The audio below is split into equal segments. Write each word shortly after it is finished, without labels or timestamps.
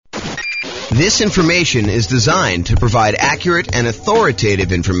This information is designed to provide accurate and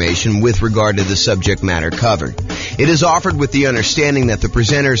authoritative information with regard to the subject matter covered. It is offered with the understanding that the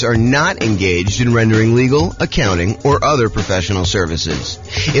presenters are not engaged in rendering legal, accounting, or other professional services.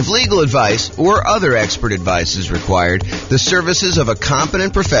 If legal advice or other expert advice is required, the services of a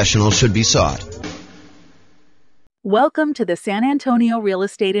competent professional should be sought. Welcome to the San Antonio Real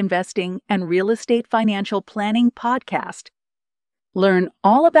Estate Investing and Real Estate Financial Planning Podcast. Learn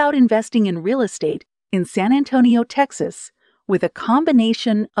all about investing in real estate in San Antonio, Texas, with a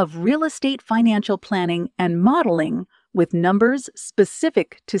combination of real estate financial planning and modeling with numbers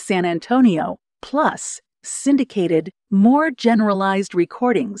specific to San Antonio, plus syndicated, more generalized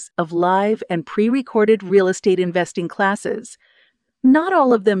recordings of live and pre-recorded real estate investing classes, not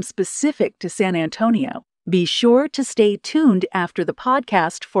all of them specific to San Antonio. Be sure to stay tuned after the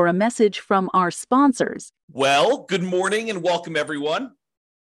podcast for a message from our sponsors. Well, good morning and welcome, everyone.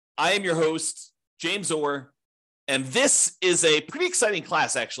 I am your host, James Orr, and this is a pretty exciting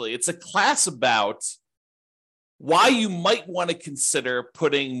class, actually. It's a class about why you might want to consider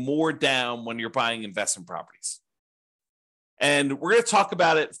putting more down when you're buying investment properties. And we're going to talk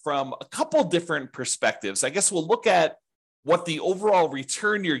about it from a couple different perspectives. I guess we'll look at what the overall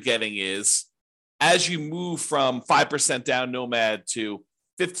return you're getting is as you move from 5% down Nomad to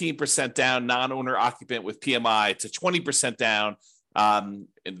 15% down non-owner occupant with PMI to 20% down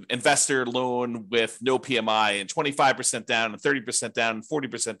investor loan with no PMI and 25% down and 30% down and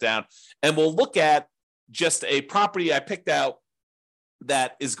 40% down. And we'll look at just a property I picked out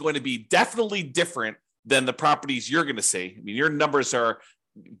that is going to be definitely different than the properties you're going to see. I mean, your numbers are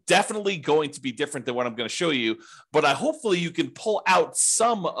definitely going to be different than what I'm going to show you, but hopefully you can pull out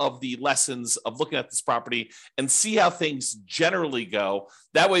some of the lessons of looking at this property and see how things generally go.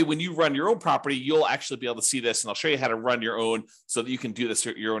 That way, when you run your own property, you'll actually be able to see this, and I'll show you how to run your own so that you can do this,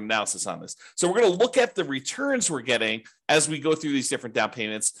 your own analysis on this. So we're going to look at the returns we're getting as we go through these different down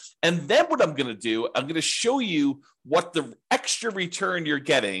payments. And then what I'm going to do, I'm going to show you what the extra return you're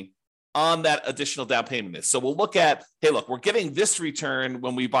getting on that additional down payment is. So we'll look at, hey, look, we're getting this return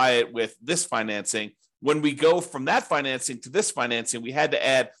when we buy it with this financing. When we go from that financing to this financing, we had to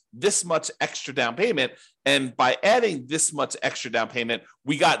add this much extra down payment. And by adding this much extra down payment,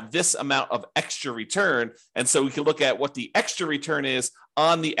 we got this amount of extra return. And so we can look at what the extra return is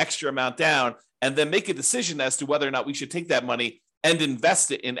on the extra amount down and then make a decision as to whether or not we should take that money and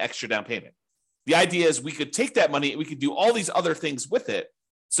invest it in extra down payment. The idea is we could take that money and we could do all these other things with it.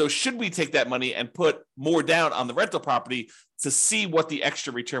 So should we take that money and put more down on the rental property to see what the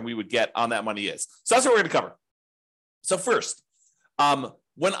extra return we would get on that money is? So that's what we're going to cover. So first,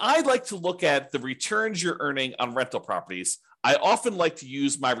 when I like to look at the returns you're earning on rental properties, I often like to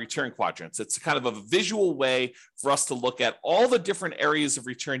use my return quadrants. It's kind of a visual way for us to look at all the different areas of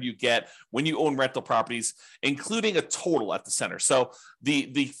return you get when you own rental properties, including a total at the center. So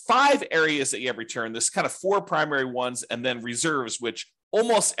the 5 areas that you have return, there's kind of 4 primary ones, and then reserves, which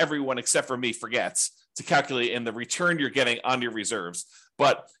almost everyone except for me forgets to calculate in the return you're getting on your reserves.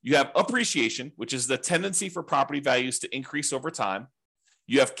 But you have appreciation, which is the tendency for property values to increase over time.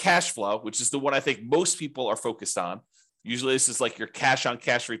 You have cash flow, which is the one I think most people are focused on. Usually this is like your cash on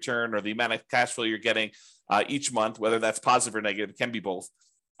cash return or the amount of cash flow you're getting each month, whether that's positive or negative. It can be both.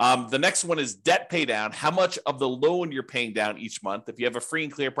 The next one is debt pay down, how much of the loan you're paying down each month. If you have a free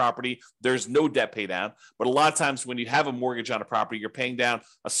and clear property, there's no debt pay down. But a lot of times when you have a mortgage on a property, you're paying down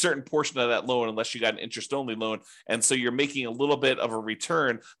a certain portion of that loan unless you got an interest-only loan. And so you're making a little bit of a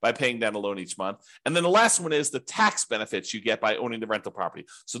return by paying down a loan each month. And then the last one is the tax benefits you get by owning the rental property.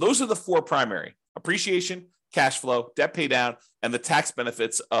 So those are the 4 primary: appreciation, cash flow, debt pay down, and the tax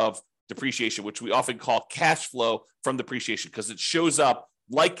benefits of depreciation, which we often call cash flow from depreciation because it shows up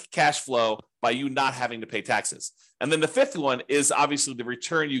like cash flow by you not having to pay taxes. And then the 5th one is obviously the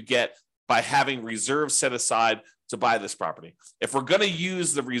return you get by having reserves set aside to buy this property. If we're going to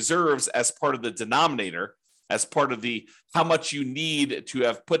use the reserves as part of the denominator, as part of the how much you need to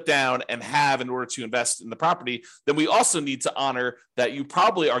have put down and have in order to invest in the property, then we also need to honor that you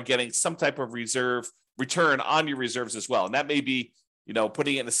probably are getting some type of reserve return on your reserves as well. And that may be,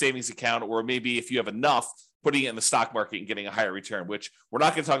 putting it in a savings account, or maybe if you have enough, putting it in the stock market and getting a higher return, which we're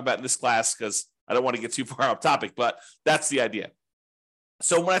not going to talk about in this class because I don't want to get too far off topic, but that's the idea.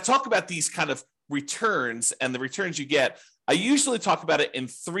 So when I talk about these kind of returns and the returns you get, I usually talk about it in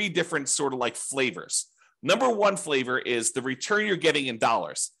 3 different sort of like flavors. Number 1 flavor is the return you're getting in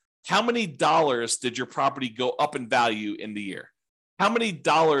dollars. How many dollars did your property go up in value in the year? How many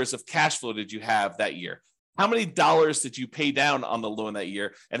dollars of cash flow did you have that year? how many dollars did you pay down on the loan that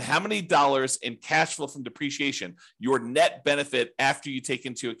year, and how many dollars in cash flow from depreciation, your net benefit after you take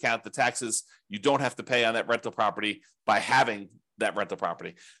into account the taxes you don't have to pay on that rental property by having that rental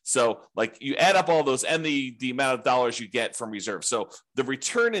property. So like you add up all those and the amount of dollars you get from reserve. So the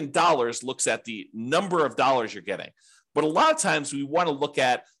return in dollars looks at the number of dollars you're getting. But a lot of times we want to look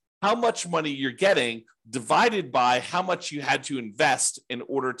at how much money you're getting divided by how much you had to invest in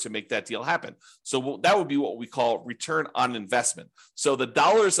order to make that deal happen. So that would be what we call return on investment. So the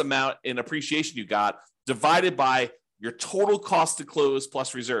dollars amount in appreciation you got divided by your total cost to close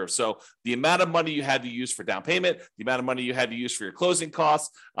plus reserve. So the amount of money you had to use for down payment, the amount of money you had to use for your closing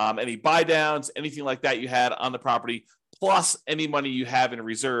costs, any buy downs, anything like that you had on the property, plus any money you have in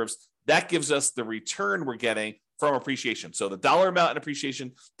reserves, that gives us the return we're getting from appreciation. So the dollar amount in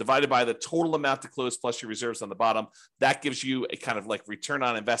appreciation divided by the total amount to close plus your reserves on the bottom, that gives you a kind of like return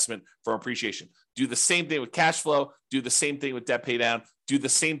on investment from appreciation. Do the same thing with cash flow, do the same thing with debt pay down, do the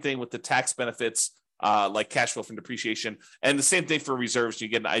same thing with the tax benefits, like cash flow from depreciation, and the same thing for reserves. You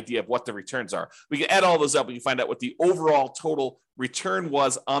get an idea of what the returns are. We can add all those up and you find out what the overall total return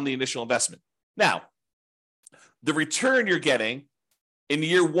was on the initial investment. Now, the return you're getting in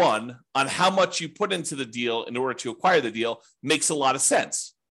year one on how much you put into the deal in order to acquire the deal makes a lot of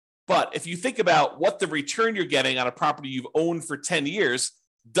sense. But if you think about what the return you're getting on a property you've owned for 10 years,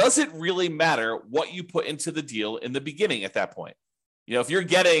 does it really matter what you put into the deal in the beginning at that point? If you're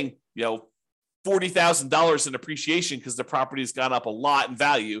getting, $40,000 in appreciation because the property has gone up a lot in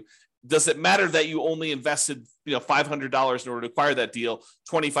value, does it matter that you only invested, $500 in order to acquire that deal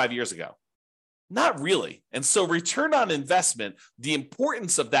 25 years ago? Not really. And so return on investment, the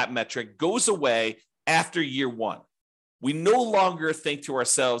importance of that metric goes away after year one. We no longer think to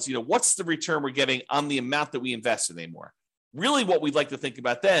ourselves, what's the return we're getting on the amount that we invested anymore? Really what we'd like to think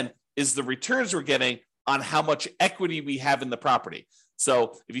about then is the returns we're getting on how much equity we have in the property.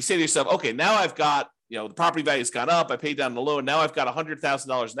 So if you say to yourself, okay, now I've got, the property value has gone up, I paid down the loan, now I've got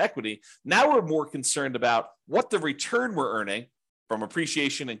 $100,000 in equity. Now we're more concerned about what the return we're earning from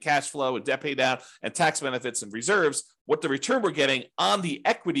appreciation and cash flow and debt pay down and tax benefits and reserves, what the return we're getting on the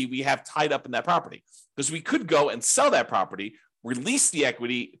equity we have tied up in that property. Because we could go and sell that property, release the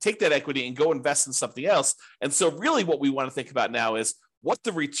equity, take that equity and go invest in something else. And so really what we want to think about now is what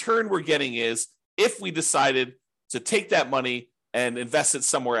the return we're getting is if we decided to take that money and invest it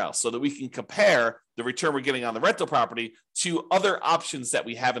somewhere else so that we can compare the return we're getting on the rental property to other options that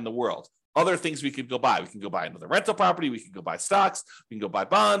we have in the world. Other things we could go buy. We can go buy another rental property. We can go buy stocks. We can go buy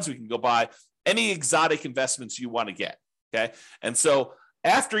bonds. We can go buy any exotic investments you want to get. Okay. And so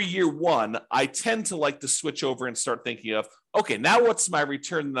after year one, I tend to like to switch over and start thinking of, okay, now what's my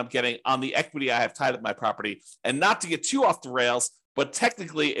return that I'm getting on the equity I have tied up my property? And not to get too off the rails, but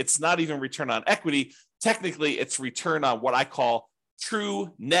technically it's not even return on equity. Technically it's return on what I call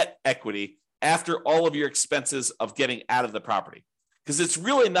true net equity after all of your expenses of getting out of the property. Because it's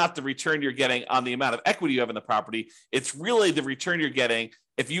really not the return you're getting on the amount of equity you have in the property. It's really the return you're getting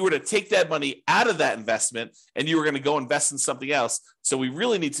if you were to take that money out of that investment and you were going to go invest in something else. So we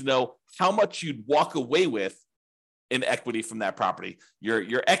really need to know how much you'd walk away with in equity from that property.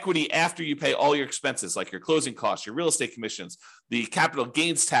 Your equity after you pay all your expenses, like your closing costs, your real estate commissions, the capital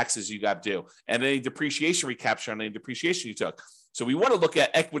gains taxes you got due, and any depreciation recapture on any depreciation you took. So we want to look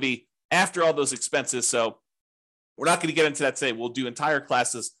at equity after all those expenses. So we're not going to get into that today. We'll do entire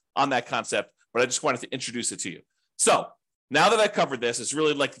classes on that concept, but I just wanted to introduce it to you. So now that I covered this, it's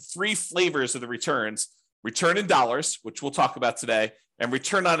really like three flavors of the returns: return in dollars, which we'll talk about today, and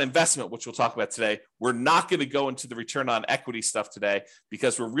return on investment, which we'll talk about today. We're not going to go into the return on equity stuff today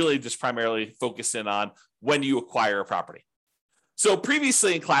because we're really just primarily focusing on when you acquire a property. So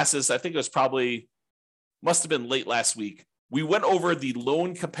previously in classes, I think it was must have been late last week, we went over the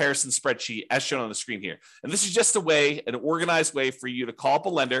loan comparison spreadsheet as shown on the screen here. And this is just an organized way for you to call up a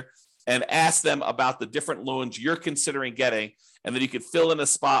lender and ask them about the different loans you're considering getting. And then you could fill in a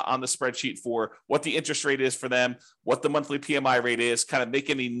spot on the spreadsheet for what the interest rate is for them, what the monthly PMI rate is, kind of make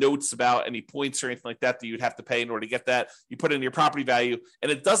any notes about any points or anything like that you'd have to pay in order to get that. You put in your property value,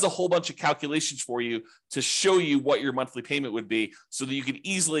 and it does a whole bunch of calculations for you to show you what your monthly payment would be so that you can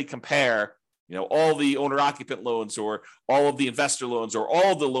easily compare all the owner-occupant loans or all of the investor loans or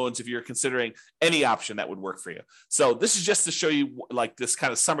all the loans if you're considering any option that would work for you. So this is just to show you like this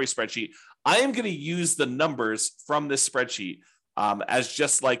kind of summary spreadsheet. I am going to use the numbers from this spreadsheet as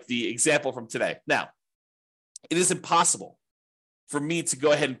just like the example from today. Now, it is impossible for me to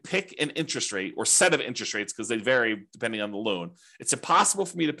go ahead and pick an interest rate or set of interest rates because they vary depending on the loan. It's impossible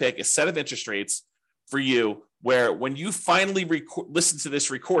for me to pick a set of interest rates for you where when you finally listen to this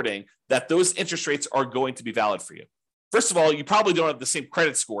recording, that those interest rates are going to be valid for you. First of all, you probably don't have the same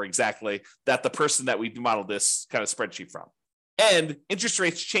credit score exactly that the person that we modeled this kind of spreadsheet from. And interest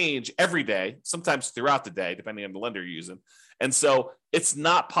rates change every day, sometimes throughout the day, depending on the lender you're using. And so it's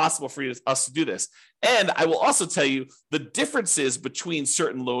not possible for us to do this. And I will also tell you the differences between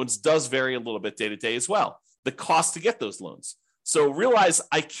certain loans does vary a little bit day to day as well. The cost to get those loans. So realize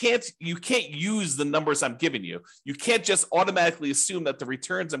you can't use the numbers I'm giving you. You can't just automatically assume that the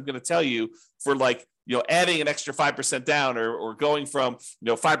returns I'm going to tell you for adding an extra 5% down or going from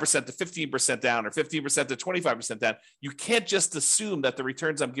 5% to 15% down or 15% to 25% down. You can't just assume that the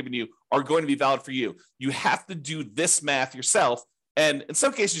returns I'm giving you are going to be valid for you. You have to do this math yourself. And in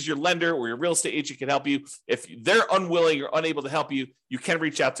some cases, your lender or your real estate agent can help you. If they're unwilling or unable to help you, you can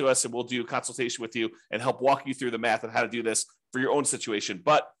reach out to us and we'll do a consultation with you and help walk you through the math of how to do this for your own situation.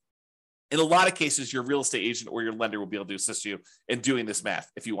 But in a lot of cases, your real estate agent or your lender will be able to assist you in doing this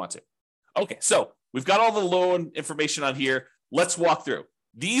math if you want to. Okay, so we've got all the loan information on here. Let's walk through.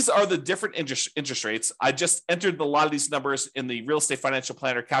 These are the different interest rates. I just entered a lot of these numbers in the Real Estate Financial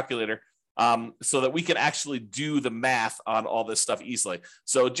Planner calculator so that we can actually do the math on all this stuff easily.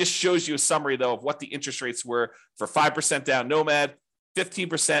 So it just shows you a summary, though, of what the interest rates were for 5% down Nomad,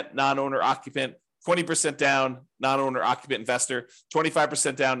 15% non-owner occupant, 20% down non-owner occupant investor,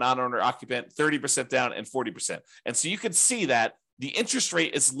 25% down non-owner occupant, 30% down, and 40%. And so you can see that the interest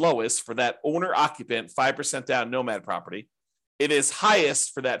rate is lowest for that owner occupant 5% down Nomad property. It is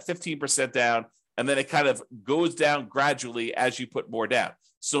highest for that 15% down, and then it kind of goes down gradually as you put more down.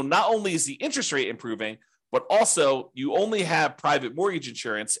 So not only is the interest rate improving, but also you only have private mortgage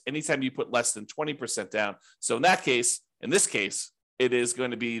insurance anytime you put less than 20% down. So in this case, it is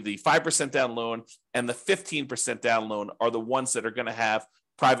going to be the 5% down loan and the 15% down loan are the ones that are going to have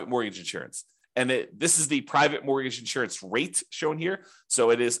private mortgage insurance. And this is the private mortgage insurance rate shown here.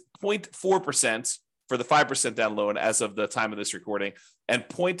 So it is 0.4% for the 5% down loan as of the time of this recording and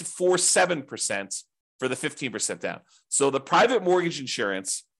 0.47% for the 15% down. So the private mortgage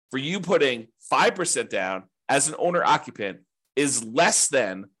insurance for you putting 5% down as an owner occupant is less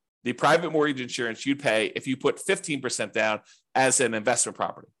than the private mortgage insurance you'd pay if you put 15% down as an investment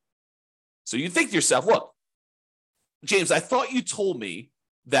property. So you think to yourself, look, James, I thought you told me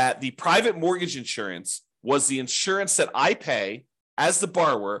that the private mortgage insurance was the insurance that I pay as the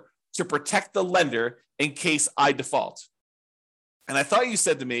borrower to protect the lender in case I default. And I thought you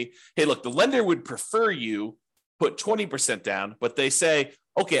said to me, hey, look, the lender would prefer you put 20% down, but they say,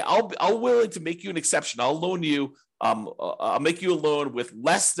 okay, I'll willing to make you an exception. I'll loan you, I'll make you a loan with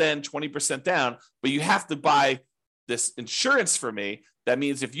less than 20% down, but you have to buy this insurance for me. That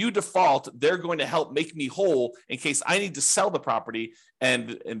means if you default, they're going to help make me whole in case I need to sell the property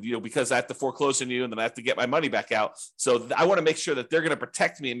and because I have to foreclose on you and then I have to get my money back out. So I want to make sure that they're going to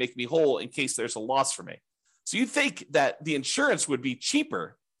protect me and make me whole in case there's a loss for me. So you think that the insurance would be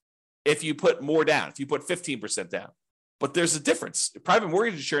cheaper if you put more down, if you put 15% down. But there's a difference. Private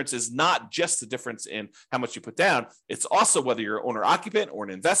mortgage insurance is not just the difference in how much you put down. It's also whether you're an owner occupant or an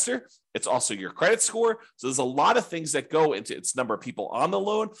investor. It's also your credit score. So there's a lot of things that go into its number of people on the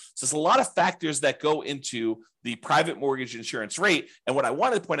loan. So there's a lot of factors that go into the private mortgage insurance rate. And what I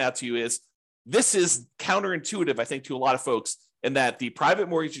want to point out to you is this is counterintuitive, I think, to a lot of folks in that the private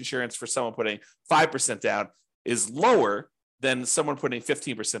mortgage insurance for someone putting 5% down is lower than someone putting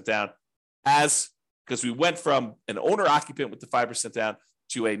 15% down because we went from an owner occupant with the 5% down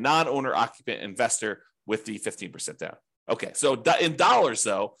to a non-owner occupant investor with the 15% down. Okay, so in dollars,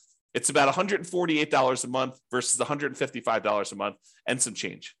 though, it's about $148 a month versus $155 a month and some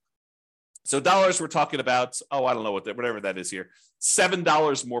change. So dollars, we're talking about, I don't know whatever that is here,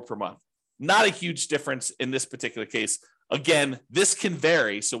 $7 more per month. Not a huge difference in this particular case. Again, this can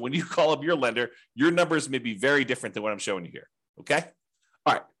vary. So when you call up your lender, your numbers may be very different than what I'm showing you here. Okay?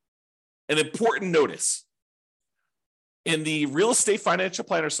 All right. An important notice. In the Real Estate Financial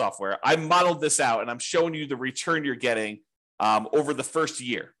Planner software, I modeled this out and I'm showing you the return you're getting over the first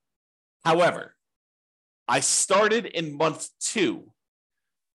year. However, I started in month 2.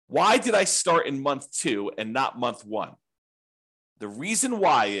 Why did I start in month 2 and not month 1? The reason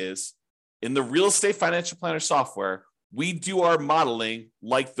why is in the Real Estate Financial Planner software, we do our modeling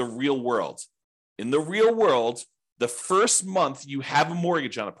like the real world. In the real world, the first month you have a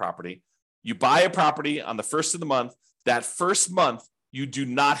mortgage on a property, you buy a property on the first of the month, that first month you do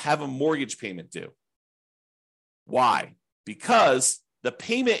not have a mortgage payment due. Why? Because the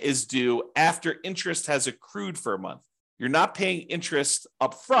payment is due after interest has accrued for a month. You're not paying interest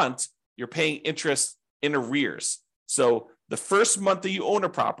up front, you're paying interest in arrears. So the first month that you own a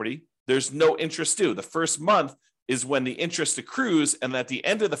property, there's no interest due. The first month is when the interest accrues, and at the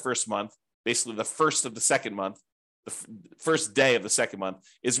end of the first month, basically the first of the second month, the first day of the second month,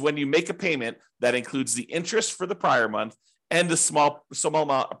 is when you make a payment that includes the interest for the prior month and the small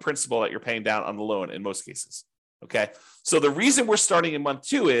amount of principal that you're paying down on the loan in most cases. Okay. So the reason we're starting in month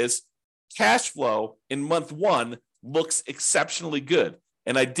 2 is cash flow in month 1 looks exceptionally good.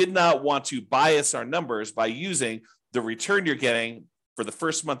 And I did not want to bias our numbers by using the return you're getting for the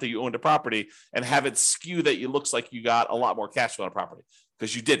first month that you owned a property and have it skew that it looks like you got a lot more cash flow on a property,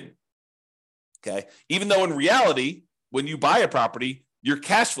 because you didn't. Okay. Even though in reality, when you buy a property, your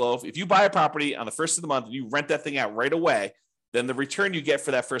cash flow, if you buy a property on the first of the month and you rent that thing out right away, then the return you get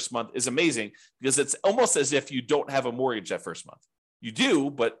for that first month is amazing, because it's almost as if you don't have a mortgage that first month. You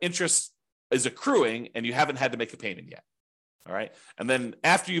do, but interest is accruing and you haven't had to make a payment yet. All right. And then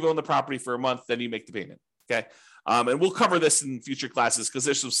after you've owned the property for a month, then you make the payment. Okay. And we'll cover this in future classes because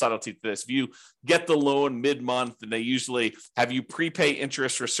there's some subtlety to this. If you get the loan mid-month and they usually have you prepay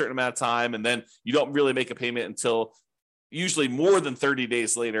interest for a certain amount of time, and then you don't really make a payment until usually more than 30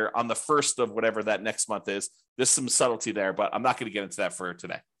 days later on the first of whatever that next month is, there's some subtlety there, but I'm not going to get into that for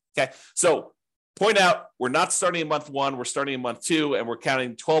today. Okay. So point out, we're not starting in month 1, we're starting in month 2, and we're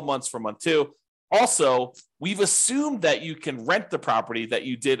counting 12 months for month 2. Also, we've assumed that you can rent the property that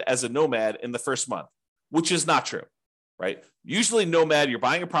you did as a nomad in the first month, which is not true, right? Usually nomad, you're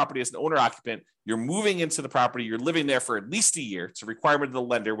buying a property as an owner occupant, you're moving into the property, you're living there for at least a year. It's a requirement of the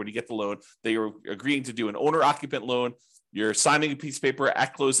lender when you get the loan that you're agreeing to do an owner occupant loan. You're signing a piece of paper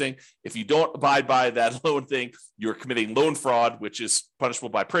at closing. If you don't abide by that loan thing, you're committing loan fraud, which is punishable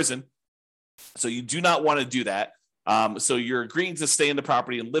by prison. So you do not want to do that. So you're agreeing to stay in the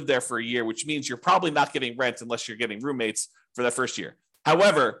property and live there for a year, which means you're probably not getting rent unless you're getting roommates for that first year.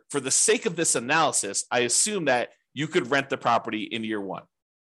 However, for the sake of this analysis, I assume that you could rent the property in year 1.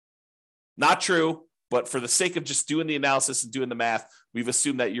 Not true, but for the sake of just doing the analysis and doing the math, we've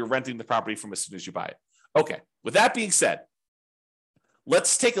assumed that you're renting the property from as soon as you buy it. Okay, with that being said,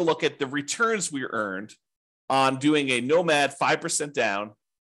 let's take a look at the returns we earned on doing a nomad 5% down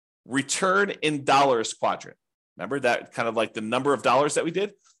return in dollars quadrant. Remember that kind of like the number of dollars that we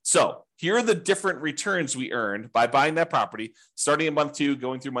did? So here are the different returns we earned by buying that property, starting in month 2,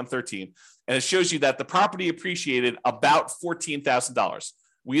 going through month 13. And it shows you that the property appreciated about $14,000.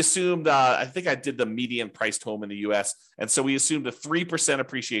 We assumed, I think I did the median priced home in the US. And so we assumed a 3%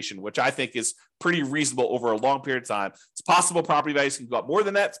 appreciation, which I think is pretty reasonable over a long period of time. It's possible property values can go up more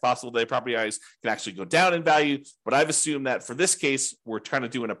than that. It's possible that property values can actually go down in value. But I've assumed that for this case, we're trying to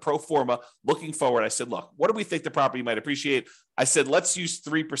do in a pro forma looking forward. I said, look, what do we think the property might appreciate? I said, let's use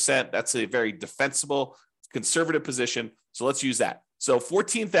 3%. That's a very defensible, conservative position. So let's use that. So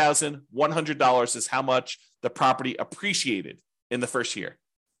 $14,100 is how much the property appreciated in the first year.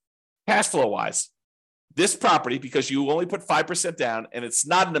 Cash flow wise, this property, because you only put 5% down and it's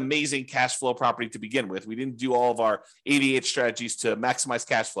not an amazing cash flow property to begin with, we didn't do all of our 88 strategies to maximize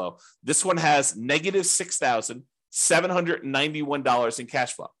cash flow. This one has negative $6,791 in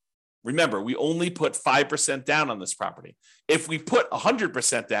cash flow. Remember, we only put 5% down on this property. If we put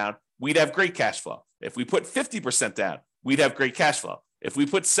 100% down, we'd have great cash flow. If we put 50% down, we'd have great cash flow. If we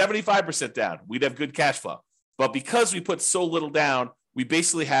put 75% down, we'd have good cash flow. But because we put so little down, we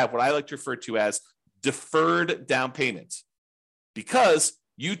basically have what I like to refer to as deferred down payments, because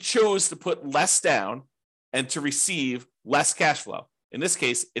you chose to put less down and to receive less cash flow. In this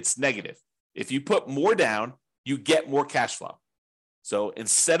case, it's negative. If you put more down, you get more cash flow. So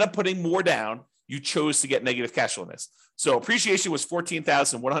instead of putting more down, you chose to get negative cash flow in this. So appreciation was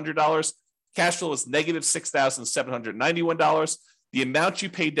 $14,100. Cash flow was negative $6,791. The amount you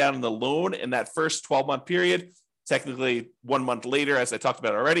paid down in the loan in that first 12-month period, technically 1 month later, as I talked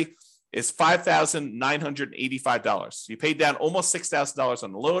about already, is $5,985. So you paid down almost $6,000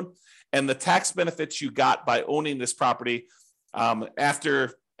 on the loan, and the tax benefits you got by owning this property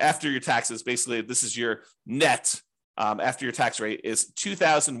after your taxes, basically this is your net after your tax rate, is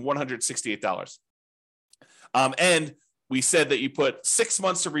 $2,168. And we said that you put 6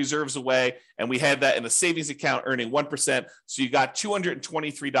 months of reserves away, and we had that in a savings account earning 1%. So you got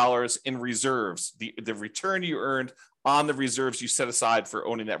 $223 in reserves, the return you earned on the reserves you set aside for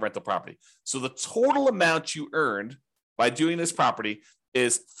owning that rental property. So the total amount you earned by doing this property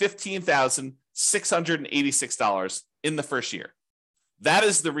is $15,686 in the first year. That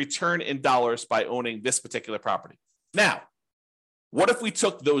is the return in dollars by owning this particular property. Now, what if we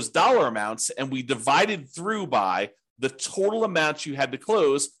took those dollar amounts and we divided through by the total amount you had to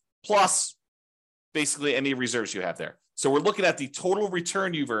close plus basically any reserves you have there? So we're looking at the total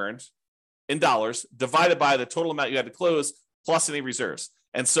return you've earned in dollars divided by the total amount you had to close plus any reserves.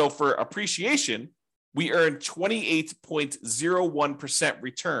 And so for appreciation, we earned 28.01%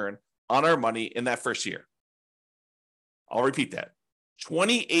 return on our money in that first year. I'll repeat that.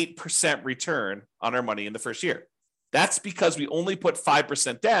 28% return on our money in the first year. That's because we only put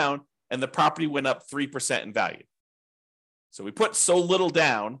 5% down and the property went up 3% in value. So we put so little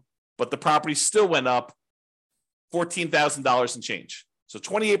down, but the property still went up $14,000 and change. So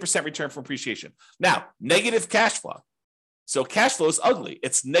 28% return from appreciation. Now, negative cash flow. So cash flow is ugly.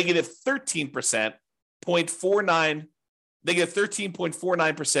 It's negative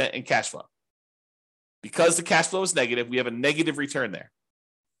 13.49% in cash flow. Because the cash flow is negative, we have a negative return there.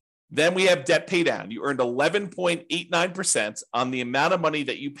 Then we have debt pay down. You earned 11.89% on the amount of money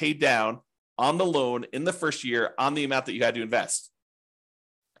that you paid down on the loan in the first year on the amount that you had to invest.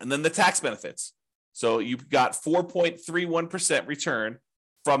 And then the tax benefits. So you got 4.31% return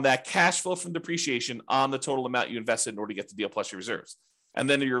from that cash flow from depreciation on the total amount you invested in order to get the deal plus your reserves. And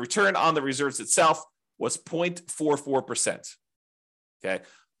then your return on the reserves itself was 0.44%. Okay.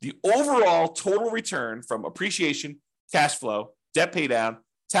 The overall total return from appreciation, cash flow, debt pay down,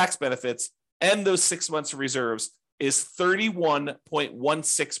 tax benefits, and those 6 months of reserves is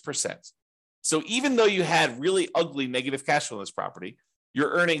 31.16%. So even though you had really ugly negative cash flow in this property,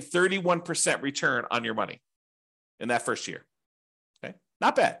 you're earning 31% return on your money in that first year. Okay,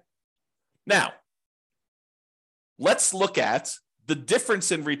 not bad. Now, let's look at the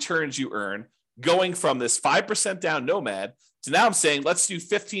difference in returns you earn going from this 5% down nomad to now I'm saying, let's do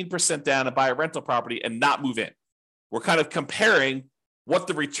 15% down and buy a rental property and not move in. We're kind of comparing what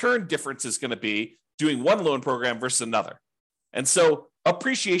the return difference is going to be doing one loan program versus another. And so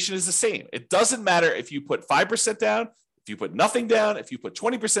appreciation is the same. It doesn't matter if you put 5% down, if you put nothing down, if you put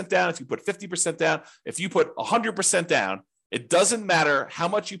 20% down, if you put 50% down, if you put 100% down, it doesn't matter how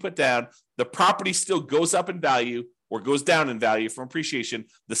much you put down. The property still goes up in value or goes down in value from appreciation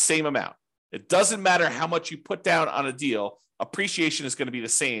the same amount. It doesn't matter how much you put down on a deal. Appreciation is going to be the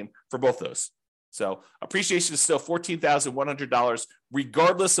same for both those. So appreciation is still $14,100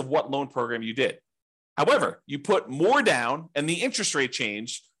 regardless of what loan program you did. However, you put more down and the interest rate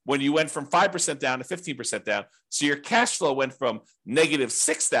changed when you went from 5% down to 15% down. So your cash flow went from negative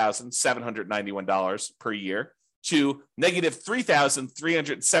 $6,791 per year to negative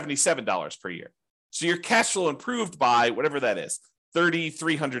 $3,377 per year. So your cash flow improved by whatever that is,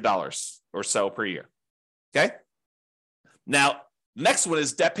 $3,300 or so per year. Okay. Now, next one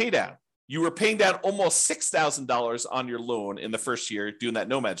is debt pay down. You were paying down almost $6,000 on your loan in the first year doing that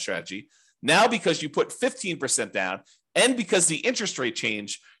nomad strategy. Now, because you put 15% down and because the interest rate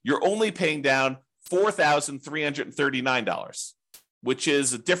changed, you're only paying down $4,339, which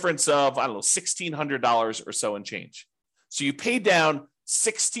is a difference of, $1,600 or so in change. So you paid down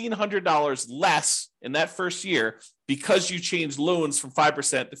 $1,600 less in that first year because you changed loans from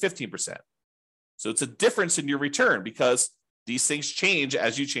 5% to 15%. So it's a difference in your return because these things change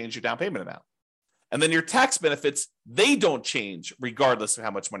as you change your down payment amount. And then your tax benefits, they don't change regardless of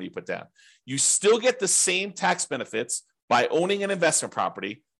how much money you put down. You still get the same tax benefits by owning an investment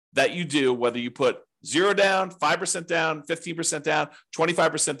property that you do whether you put 0 down, 5% down, 15% down,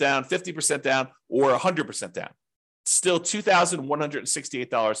 25% down, 50% down, or 100% down. It's still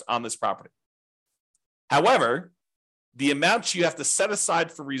 $2,168 on this property. However, the amounts you have to set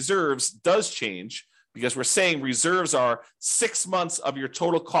aside for reserves does change because we're saying reserves are 6 months of your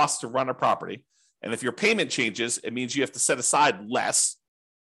total cost to run a property. And if your payment changes, it means you have to set aside less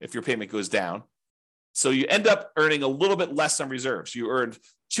if your payment goes down. So you end up earning a little bit less on reserves. You earned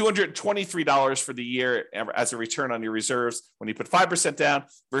 $223 for the year as a return on your reserves when you put 5% down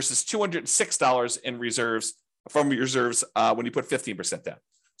versus $206 in reserves from your reserves when you put 15% down.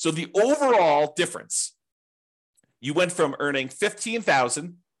 So the overall difference, you went from earning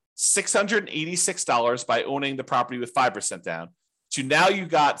 $15,686 by owning the property with 5% down to now you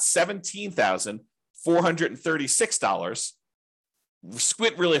got $17,436.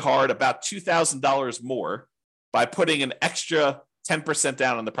 Squint really hard, about $2,000 more by putting an extra 10%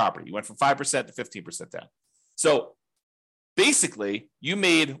 down on the property. You went from 5% to 15% down. So basically, you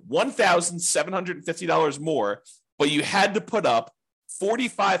made $1,750 more, but you had to put up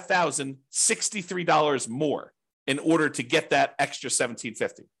 $45,063 more in order to get that extra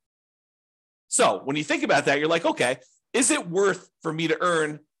 $1,750. So when you think about that, you're like, okay, is it worth for me to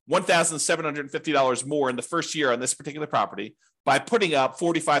earn $1,750 more in the first year on this particular property by putting up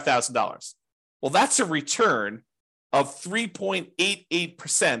 $45,000? Well, that's a return of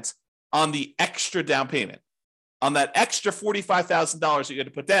 3.88% on the extra down payment. On that extra $45,000 that you had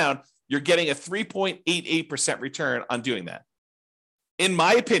to put down, you're getting a 3.88% return on doing that. In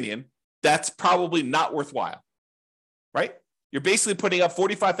my opinion, that's probably not worthwhile, right? You're basically putting up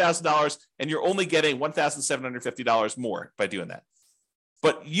 $45,000 and you're only getting $1,750 more by doing that.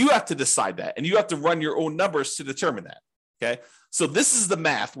 But you have to decide that, and you have to run your own numbers to determine that. Okay. So this is the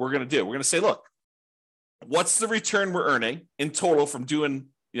math we're going to do. We're going to say, look, what's the return we're earning in total from doing,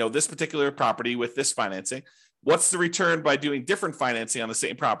 this particular property with this financing? What's the return by doing different financing on the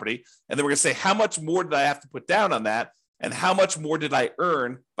same property? And then we're going to say, how much more did I have to put down on that? And how much more did I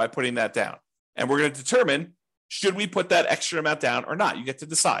earn by putting that down? And we're going to determine, should we put that extra amount down or not? You get to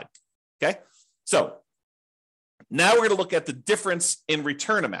decide. Okay. So now we're going to look at the difference in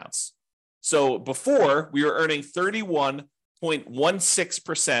return amounts. So before, we were earning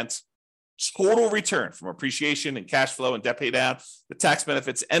 31.16% total return from appreciation and cash flow and debt pay down, the tax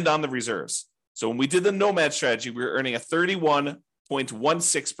benefits, and on the reserves. So when we did the Nomad strategy, we were earning a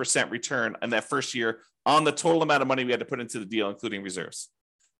 31.16% return in that first year on the total amount of money we had to put into the deal, including reserves.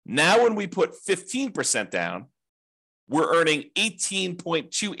 Now, when we put 15% down, we're earning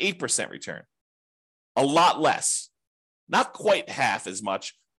 18.28% return. A lot less. Not quite half as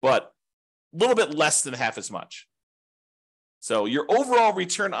much, but a little bit less than half as much. So your overall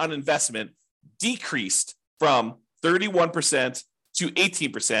return on investment decreased from 31% to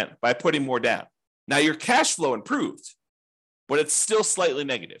 18% by putting more down. Now your cash flow improved, but it's still slightly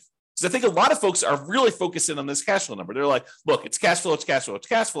negative. Because I think a lot of folks are really focusing on this cash flow number. They're like, look, it's cash flow, it's cash flow, it's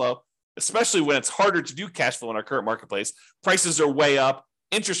cash flow, especially when it's harder to do cash flow in our current marketplace. Prices are way up,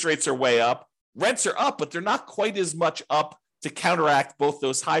 interest rates are way up, rents are up, but they're not quite as much up to counteract both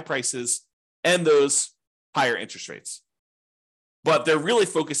those high prices and those higher interest rates. But they're really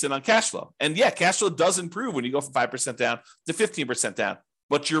focusing on cash flow. And yeah, cash flow does improve when you go from 5% down to 15% down,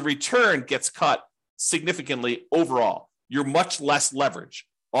 but your return gets cut significantly overall. You're much less leverage,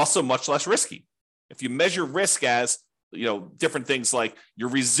 also much less risky. If you measure risk as, different things like your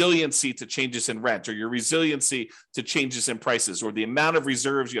resiliency to changes in rent, or your resiliency to changes in prices, or the amount of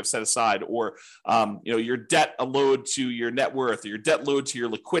reserves you have set aside, or your debt load to your net worth, or your debt load to your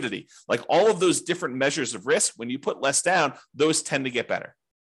liquidity, like all of those different measures of risk, when you put less down, those tend to get better.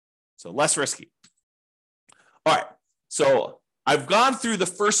 So less risky. All right. So I've gone through the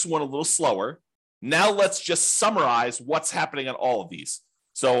first one a little slower. Now let's just summarize what's happening on all of these.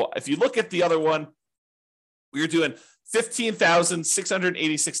 So if you look at the other one, we were doing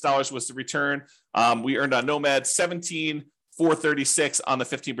 $15,686 was the return. We earned on Nomad $17,436 on the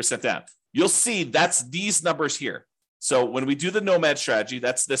 15% down. You'll see that's these numbers here. So when we do the Nomad strategy,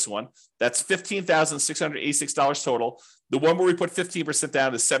 that's this one. That's $15,686 total. The one where we put 15%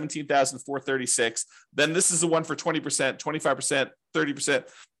 down is $17,436. Then this is the one for 20%, 25%, 30%,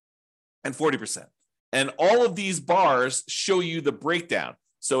 and 40%. And all of these bars show you the breakdown.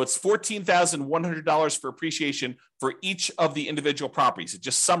 So it's $14,100 for appreciation for each of the individual properties. It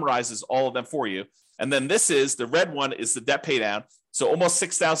just summarizes all of them for you. And then this is, the red one is the debt pay down. So almost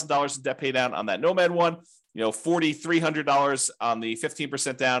 $6,000 in debt pay down on that Nomad one, $4,300 on the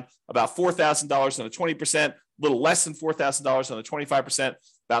 15% down, about $4,000 on the 20%, a little less than $4,000 on the 25%,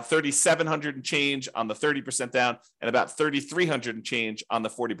 about $3,700 and change on the 30% down, and about $3,300 and change on the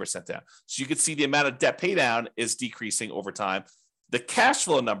 40% down. So you can see the amount of debt pay down is decreasing over time. The cash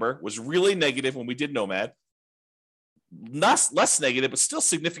flow number was really negative when we did Nomad, not less negative, but still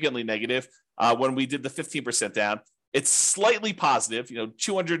significantly negative when we did the 15% down. It's slightly positive,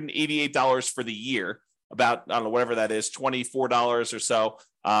 $288 for the year, about, I don't know, whatever that is, $24 or so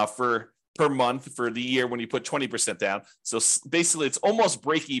per month for the year when you put 20% down. So basically it's almost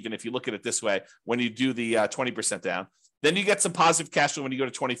break even if you look at it this way when you do the 20% down. Then you get some positive cash flow when you go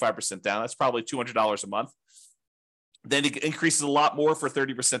to 25% down. That's probably $200 a month. Then it increases a lot more for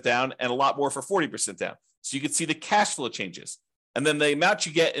 30% down and a lot more for 40% down. So you can see the cash flow changes. And then the amount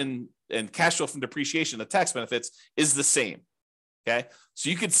you get in cash flow from depreciation, the tax benefits, is the same. Okay. So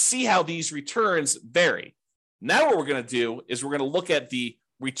you can see how these returns vary. Now what we're going to do is we're going to look at the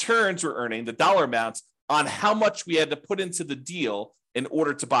returns we're earning, the dollar amounts, on how much we had to put into the deal in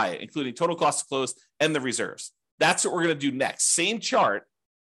order to buy it, including total cost to close and the reserves. That's what we're going to do next. Same chart,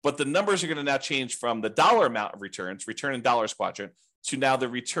 but the numbers are going to now change from the dollar amount of returns, return in dollars quadrant, to now the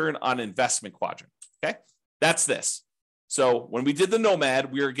return on investment quadrant. Okay, that's this. So when we did the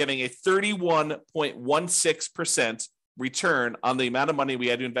Nomad, we were getting a 31.16% return on the amount of money we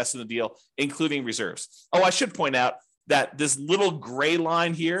had to invest in the deal, including reserves. Oh, I should point out that this little gray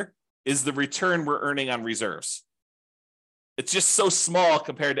line here is the return we're earning on reserves. It's just so small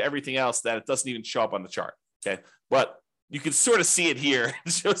compared to everything else that it doesn't even show up on the chart. Okay, but you can sort of see it here.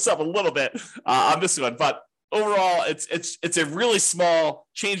 It shows up a little bit on this one, but overall, it's a really small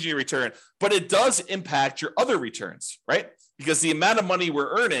change in your return, but it does impact your other returns, right? Because the amount of money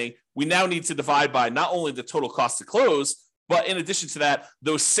we're earning, we now need to divide by not only the total cost to close, But in addition to that,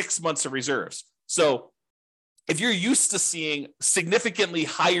 those 6 months of reserves. So if you're used to seeing significantly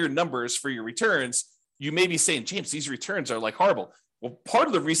higher numbers for your returns, you may be saying, James, these returns are like horrible. Well, part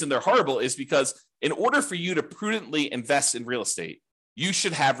of the reason they're horrible is because in order for you to prudently invest in real estate, you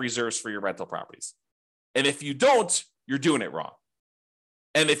should have reserves for your rental properties. And if you don't, you're doing it wrong.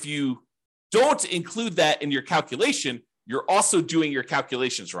 And if you don't include that in your calculation, you're also doing your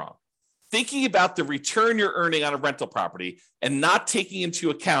calculations wrong. Thinking about the return you're earning on a rental property and not taking into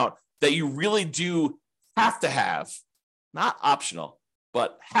account that you really do have to have, not optional,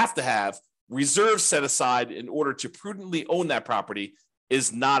 but have to have reserves set aside in order to prudently own that property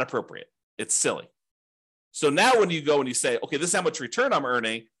is not appropriate. It's silly. So now when you go and you say, okay, this is how much return I'm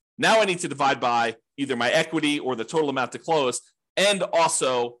earning, now I need to divide by either my equity or the total amount to close and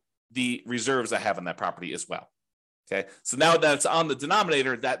also the reserves I have on that property as well. Okay, so now that it's on the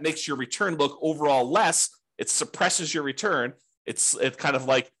denominator, that makes your return look overall less. It suppresses your return. It kind of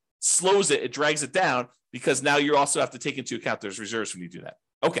like slows it. It drags it down because now you also have to take into account those reserves when you do that.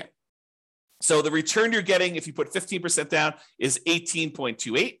 Okay, so the return you're getting if you put 15% down is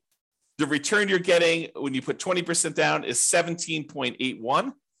 18.28. The return you're getting when you put 20% down is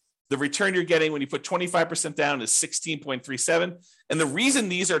 17.81. The return you're getting when you put 25% down is 16.37. And the reason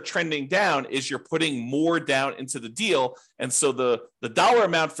these are trending down is you're putting more down into the deal. And so the dollar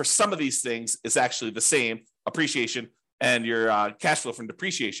amount for some of these things is actually the same, appreciation and your cash flow from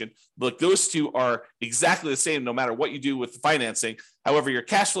depreciation. Look, those two are exactly the same no matter what you do with the financing. However, your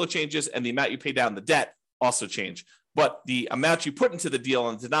cash flow changes and the amount you pay down the debt also change. But the amount you put into the deal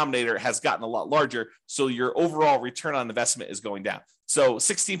on the denominator has gotten a lot larger. So your overall return on investment is going down. So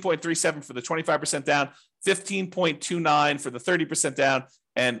 16.37 for the 25% down, 15.29 for the 30% down,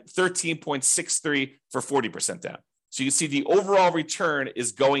 and 13.63 for 40% down. So you see the overall return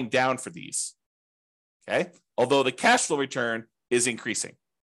is going down for these. Okay. Although the cash flow return is increasing.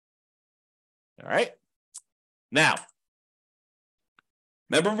 All right. Now,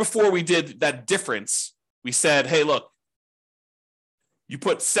 remember before we did that difference, we said, hey, look, you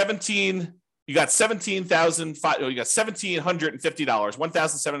put you got $1,750,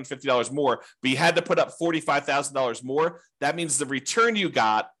 $1,750 more, but you had to put up $45,000 more. That means the return you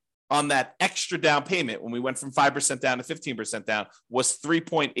got on that extra down payment when we went from 5% down to 15% down was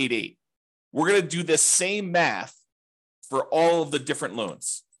 3.88. We're going to do this same math for all of the different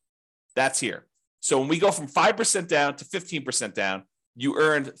loans. That's here. So when we go from 5% down to 15% down, you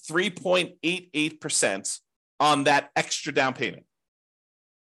earned 3.88% on that extra down payment.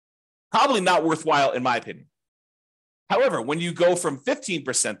 Probably not worthwhile in my opinion. However, when you go from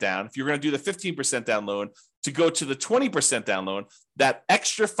 15% down, if you're going to do the 15% down loan to go to the 20% down loan, that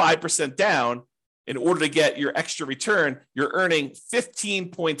extra 5% down, in order to get your extra return, you're earning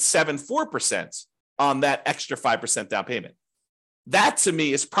 15.74% on that extra 5% down payment. That to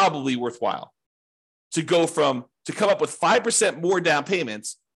me is probably worthwhile. To come up with 5% more down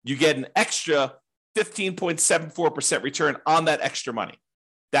payments, you get an extra 15.74% return on that extra money.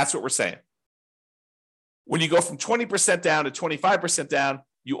 That's what we're saying. When you go from 20% down to 25% down,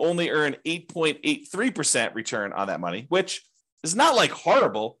 you only earn 8.83% return on that money, which is not like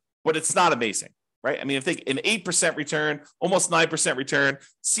horrible, but it's not amazing, right? I mean, I think an 8% return, almost 9% return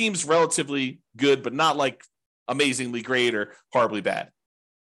seems relatively good, but not like amazingly great or horribly bad.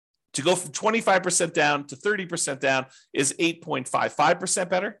 To go from 25% down to 30% down is 8.55%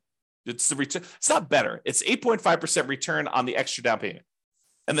 better. It's the return. It's not better. It's 8.5% return on the extra down payment.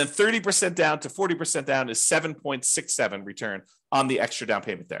 And then 30% down to 40% down is 7.67 return on the extra down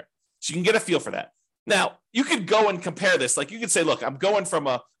payment there. So you can get a feel for that. Now, you could go and compare this. Like you could say, look, I'm going from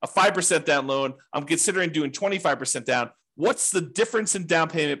a 5% down loan. I'm considering doing 25% down. What's the difference in down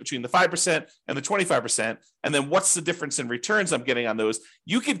payment between the 5% and the 25%? And then what's the difference in returns I'm getting on those?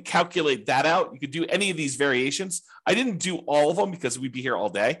 You could calculate that out. You could do any of these variations. I didn't do all of them because we'd be here all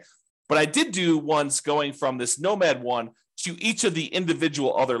day, but I did do ones going from this Nomad one to each of the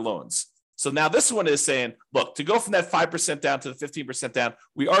individual other loans. So now this one is saying, look, to go from that 5% down to the 15% down,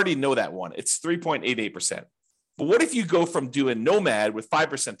 we already know that one. It's 3.88%. But what if you go from doing Nomad with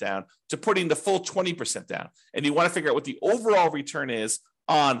 5% down to putting the full 20% down? And you want to figure out what the overall return is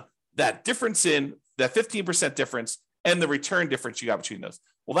on that difference in that 15% difference and the return difference you got between those.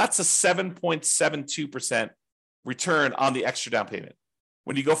 Well, that's a 7.72% return on the extra down payment.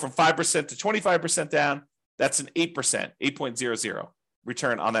 When you go from 5% to 25% down, that's an 8%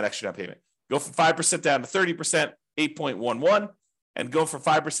 return on that extra down payment. Go from 5% down to 30%, 8.11. And go from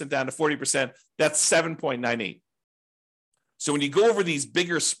 5% down to 40%, that's 7.98. So when you go over these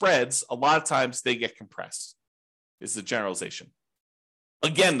bigger spreads, a lot of times they get compressed, is the generalization.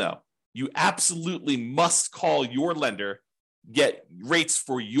 Again, though, you absolutely must call your lender get rates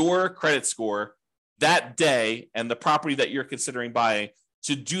for your credit score that day and the property that you're considering buying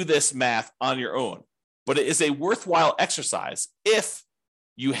to do this math on your own. But it is a worthwhile exercise if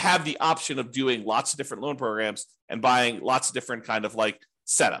you have the option of doing lots of different loan programs and buying lots of different kind of like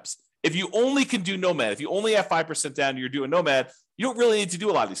setups. If you only can do Nomad, if you only have 5% down, you're doing Nomad, you don't really need to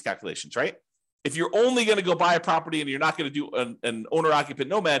do a lot of these calculations, right? If you're only going to go buy a property and you're not going to do an owner-occupant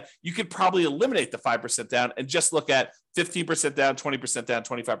Nomad, you could probably eliminate the 5% down and just look at 15% down, 20% down,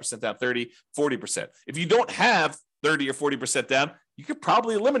 25% down, 30, 40%. If you don't have 30 or 40% down, you could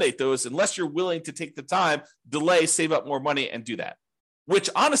probably eliminate those unless you're willing to take the time, delay, save up more money, and do that, which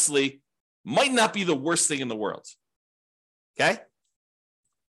honestly might not be the worst thing in the world. Okay?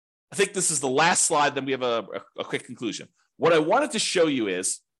 I think this is the last slide, then we have a quick conclusion. What I wanted to show you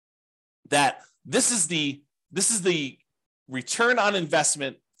is that this is the return on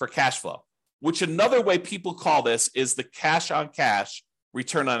investment for cash flow, which another way people call this is the cash on cash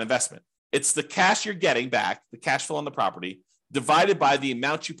return on investment. It's the cash you're getting back, the cash flow on the property, divided by the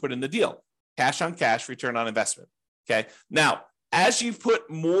amount you put in the deal. Cash on cash return on investment. Okay. Now, as you put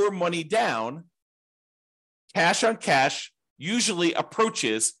more money down, cash on cash usually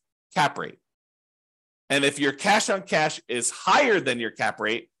approaches cap rate. And if your cash on cash is higher than your cap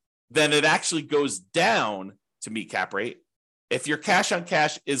rate, then it actually goes down to meet cap rate. If your cash on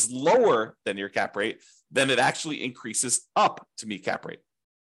cash is lower than your cap rate, then it actually increases up to meet cap rate.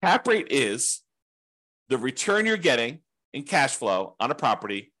 Cap rate is the return you're getting in cash flow on a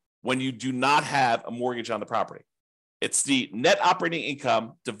property when you do not have a mortgage on the property. It's the net operating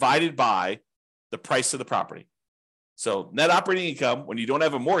income divided by the price of the property. So net operating income, when you don't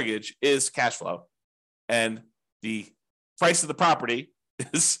have a mortgage, is cash flow. And the price of the property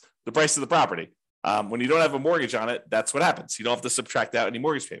is the price of the property. When you don't have a mortgage on it, that's what happens. You don't have to subtract out any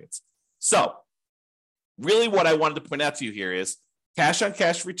mortgage payments. So really what I wanted to point out to you here is cash on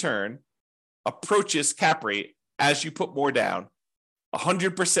cash return approaches cap rate as you put more down.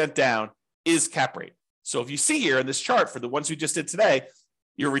 100% down is cap rate. So if you see here in this chart for the ones we just did today,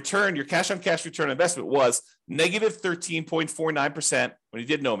 your return, your cash on cash return on investment was negative 13.49% when you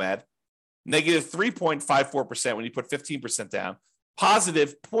did Nomad, negative 3.54% when you put 15% down,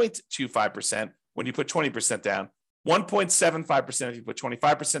 positive 0.25% when you put 20% down, 1.75% if you put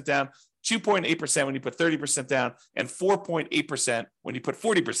 25% down, 2.8% when you put 30% down, and 4.8% when you put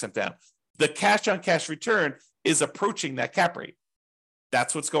 40% down. The cash on cash return is approaching that cap rate.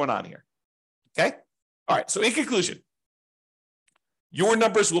 That's what's going on here. Okay? All right. So in conclusion, your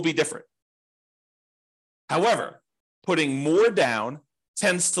numbers will be different. However, putting more down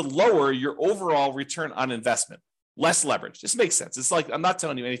tends to lower your overall return on investment. Less leverage. This makes sense. It's like I'm not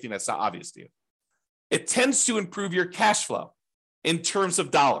telling you anything that's not obvious to you. It tends to improve your cash flow in terms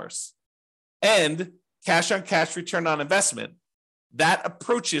of dollars. And cash on cash return on investment, that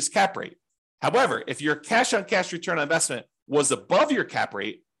approaches cap rate. However, if your cash on cash return on investment was above your cap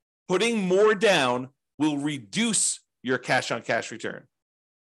rate, putting more down will reduce your cash on cash return.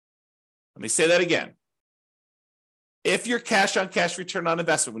 Let me say that again. If your cash on cash return on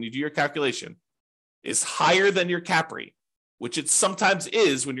investment, when you do your calculation, is higher than your cap rate, which it sometimes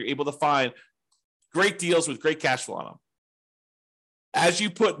is when you're able to find great deals with great cash flow on them. As you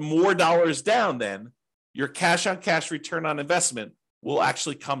put more dollars down, then your cash on cash return on investment will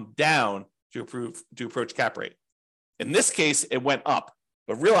actually come down to approach cap rate. In this case, it went up,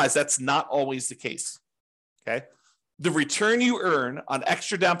 but realize that's not always the case. Okay. The return you earn on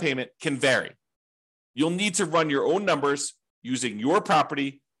extra down payment can vary. You'll need to run your own numbers using your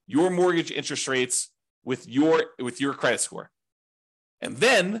property, your mortgage interest rates with your credit score. And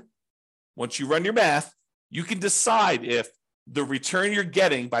then once you run your math, you can decide if the return you're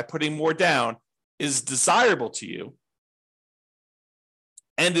getting by putting more down is desirable to you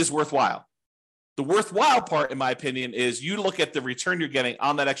and is worthwhile. The worthwhile part, in my opinion, is you look at the return you're getting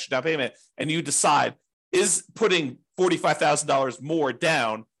on that extra down payment and you decide, is putting $45,000 more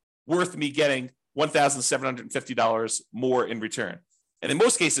down worth me getting $1,750 more in return? And in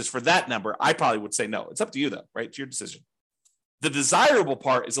most cases, for that number, I probably would say no. It's up to you, though, right? It's your decision. The desirable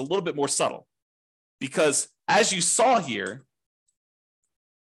part is a little bit more subtle because, as you saw here,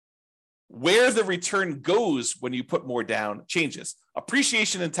 where the return goes when you put more down changes.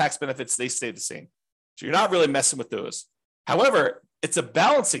 Appreciation and tax benefits, they stay the same. So you're not really messing with those. However, it's a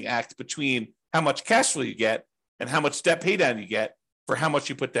balancing act between how much cash flow you get and how much debt pay down you get for how much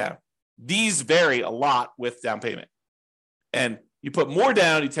you put down. These vary a lot with down payment. And you put more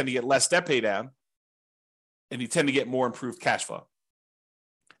down, you tend to get less debt pay down, and you tend to get more improved cash flow.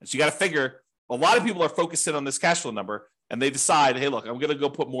 And so you got to figure, a lot of people are focusing on this cash flow number, and they decide, hey, look, I'm going to go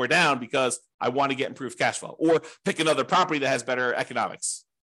put more down because I want to get improved cash flow, or pick another property that has better economics,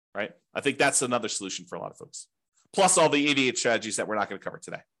 right? I think that's another solution for a lot of folks. Plus all the 88 strategies that we're not going to cover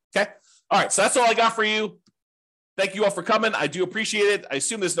today. Okay. All right. So that's all I got for you. Thank you all for coming. I do appreciate it. I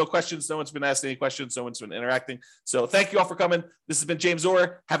assume there's no questions. No one's been asking any questions. No one's been interacting. So thank you all for coming. This has been James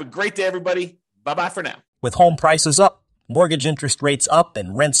Orr. Have a great day, everybody. Bye-bye for now. With home prices up, mortgage interest rates up,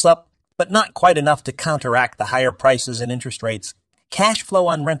 and rents up, but not quite enough to counteract the higher prices and interest rates, cash flow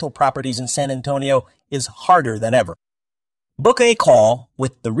on rental properties in San Antonio is harder than ever. Book a call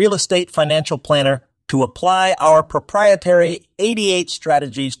with the Real Estate Financial Planner to apply our proprietary 88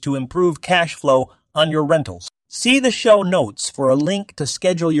 strategies to improve cash flow on your rentals. See the show notes for a link to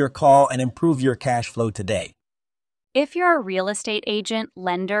schedule your call and improve your cash flow today. If you're a real estate agent,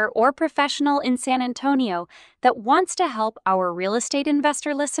 lender, or professional in San Antonio that wants to help our real estate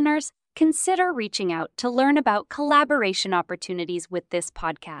investor listeners, consider reaching out to learn about collaboration opportunities with this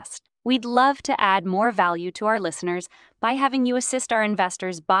podcast. We'd love to add more value to our listeners by having you assist our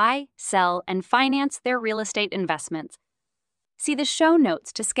investors buy, sell, and finance their real estate investments. See the show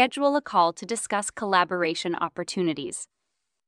notes to schedule a call to discuss collaboration opportunities.